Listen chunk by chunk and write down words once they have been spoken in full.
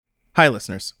Hi,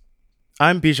 listeners.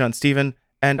 I'm Bijan Stephen,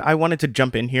 and I wanted to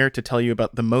jump in here to tell you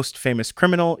about the most famous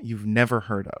criminal you've never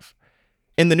heard of.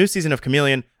 In the new season of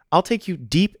Chameleon, I'll take you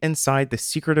deep inside the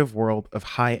secretive world of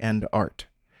high-end art.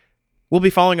 We'll be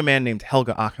following a man named Helge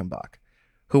Achenbach,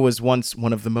 who was once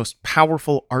one of the most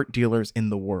powerful art dealers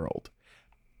in the world.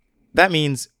 That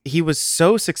means he was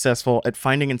so successful at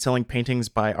finding and selling paintings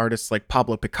by artists like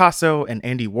Pablo Picasso and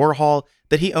Andy Warhol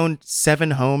that he owned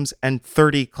 7 homes and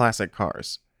 30 classic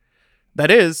cars. That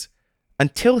is,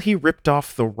 until he ripped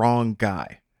off the wrong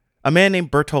guy, a man named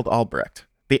Bertolt Albrecht,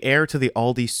 the heir to the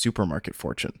Aldi supermarket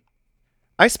fortune.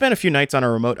 I spent a few nights on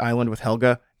a remote island with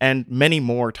Helge, and many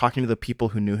more talking to the people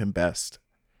who knew him best.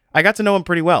 I got to know him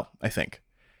pretty well, I think.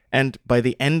 And by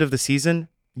the end of the season,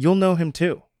 you'll know him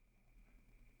too.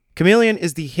 Chameleon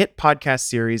is the hit podcast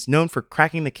series known for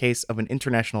cracking the case of an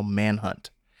international manhunt.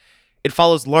 It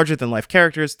follows larger-than-life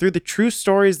characters through the true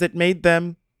stories that made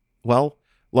them, well,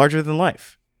 larger than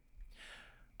life.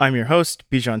 I'm your host,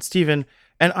 Bijan Stephen,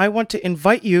 and I want to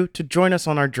invite you to join us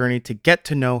on our journey to get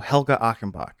to know Helge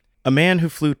Achenbach, a man who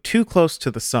flew too close to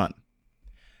the sun.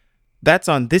 That's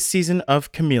on this season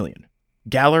of Chameleon,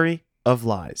 Gallery of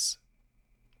Lies.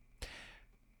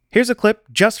 Here's a clip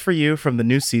just for you from the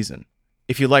new season.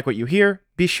 If you like what you hear,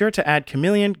 be sure to add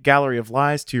Chameleon, Gallery of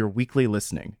Lies to your weekly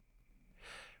listening.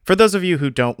 For those of you who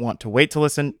don't want to wait to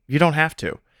listen, you don't have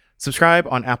to. Subscribe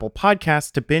on Apple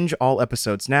Podcasts to binge all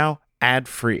episodes now,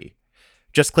 ad-free.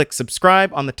 Just click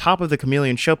subscribe on the top of the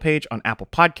Chameleon show page on Apple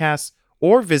Podcasts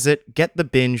or visit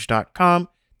getthebinge.com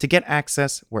to get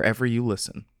access wherever you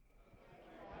listen.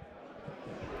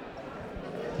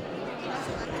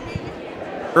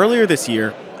 Earlier this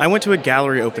year, I went to a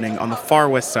gallery opening on the far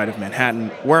west side of Manhattan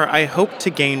where I hoped to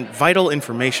gain vital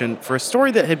information for a story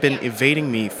that had been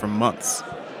evading me for months.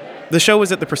 The show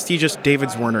was at the prestigious David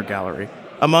Zwirner Gallery,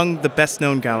 among the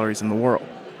best-known galleries in the world.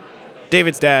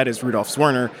 David's dad is Rudolf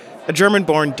Zwirner, a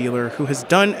German-born dealer who has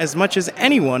done as much as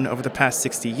anyone over the past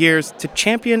 60 years to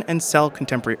champion and sell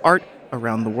contemporary art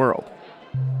around the world.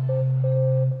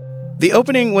 The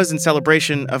opening was in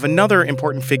celebration of another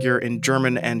important figure in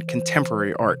German and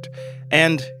contemporary art,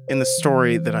 and in the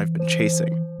story that I've been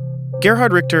chasing.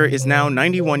 Gerhard Richter is now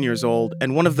 91 years old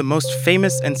and one of the most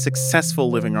famous and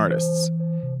successful living artists.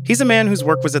 He's a man whose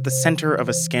work was at the center of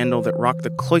a scandal that rocked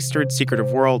the cloistered,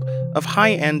 secretive world of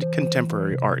high-end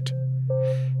contemporary art.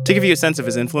 To give you a sense of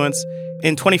his influence,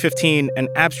 in 2015, an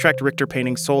abstract Richter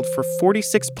painting sold for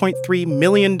 $46.3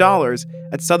 million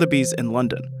at Sotheby's in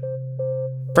London.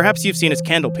 Perhaps you've seen his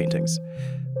candle paintings.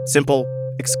 Simple,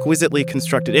 exquisitely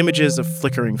constructed images of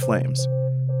flickering flames.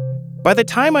 By the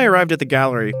time I arrived at the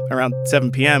gallery, around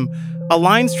 7 p.m., a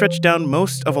line stretched down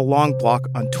most of a long block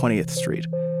on 20th Street.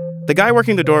 The guy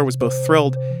working the door was both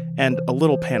thrilled and a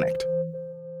little panicked.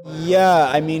 Yeah,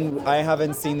 I mean, I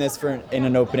haven't seen this in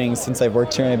an opening since I've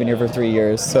worked here, and I've been here for 3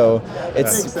 years, so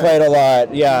it's quite a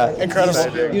lot. Yeah,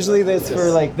 incredible. Usually this for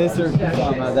like this or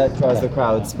drama that draws the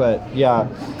crowds, but yeah,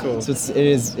 cool. So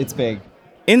it's big.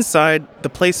 Inside, the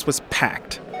place was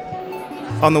packed.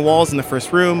 On the walls in the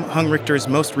first room hung Richter's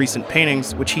most recent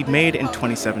paintings, which he'd made in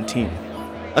 2017.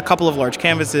 A couple of large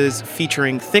canvases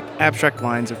featuring thick abstract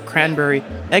lines of cranberry,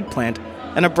 eggplant,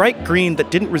 and a bright green that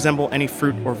didn't resemble any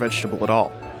fruit or vegetable at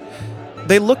all.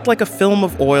 They looked like a film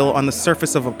of oil on the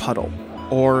surface of a puddle,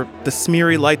 or the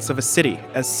smeary lights of a city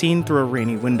as seen through a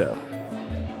rainy window.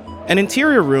 An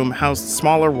interior room housed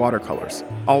smaller watercolors,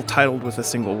 all titled with a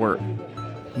single word: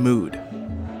 mood.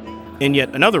 In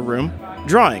yet another room,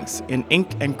 drawings in ink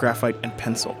and graphite and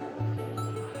pencil.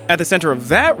 At the center of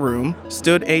that room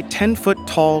stood a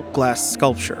 10-foot-tall glass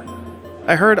sculpture.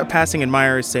 I heard a passing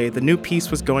admirer say the new piece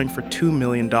was going for $2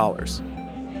 million.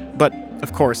 But,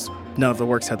 of course, none of the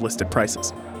works had listed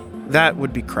prices. That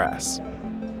would be crass.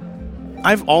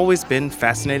 I've always been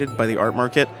fascinated by the art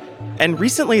market, and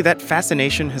recently that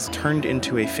fascination has turned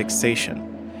into a fixation.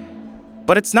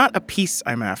 But it's not a piece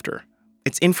I'm after.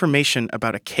 It's information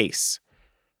about a case.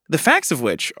 The facts of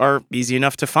which are easy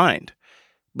enough to find.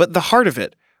 But the heart of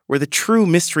it, where the true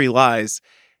mystery lies,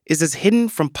 is as hidden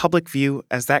from public view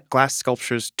as that glass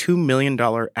sculpture's $2 million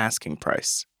asking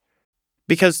price.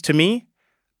 Because to me,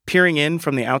 peering in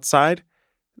from the outside,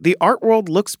 the art world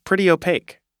looks pretty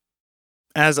opaque.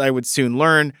 As I would soon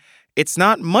learn, it's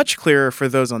not much clearer for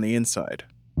those on the inside.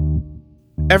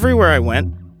 Everywhere I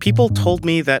went, people told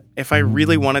me that if I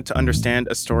really wanted to understand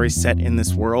a story set in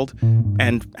this world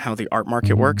and how the art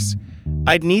market works,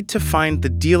 I'd need to find the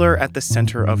dealer at the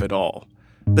center of it all.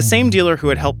 The same dealer who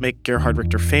had helped make Gerhard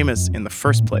Richter famous in the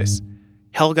first place,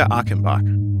 Helge Achenbach.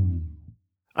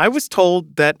 I was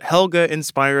told that Helge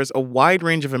inspires a wide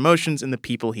range of emotions in the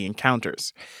people he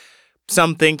encounters.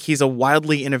 Some think he's a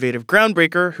wildly innovative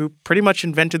groundbreaker who pretty much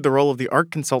invented the role of the art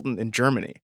consultant in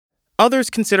Germany. Others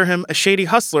consider him a shady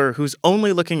hustler who's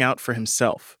only looking out for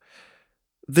himself.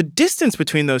 The distance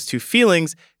between those two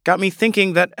feelings got me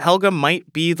thinking that Helge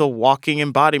might be the walking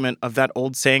embodiment of that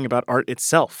old saying about art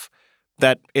itself,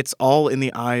 that it's all in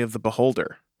the eye of the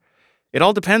beholder. It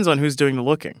all depends on who's doing the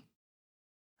looking.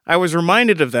 I was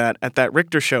reminded of that at that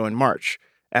Richter show in March,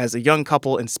 as a young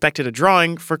couple inspected a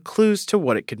drawing for clues to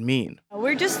what it could mean.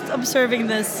 We're just observing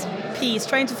this piece,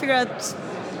 trying to figure out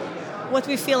what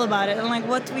we feel about it and like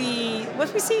what we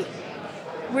see.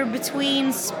 We're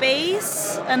between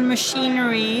space and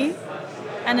machinery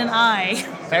and an eye.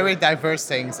 Very diverse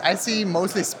things. I see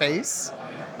mostly space.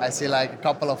 I see like a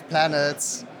couple of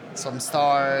planets, some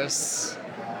stars.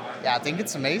 Yeah, I think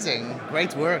it's amazing.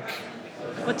 Great work.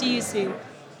 What do you see?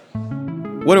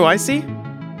 What do I see?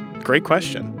 Great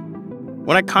question.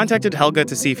 When I contacted Helge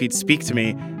to see if he'd speak to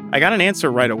me, I got an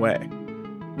answer right away.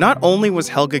 Not only was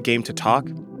Helge game to talk,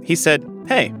 he said,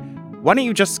 "Hey, why don't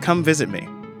you just come visit me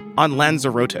on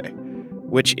Lanzarote,"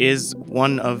 which is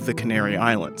one of the Canary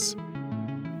Islands.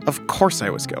 Of course I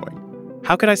was going.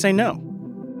 How could I say no?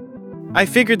 I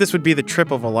figured this would be the trip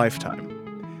of a lifetime.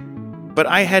 But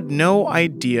I had no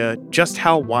idea just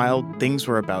how wild things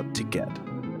were about to get.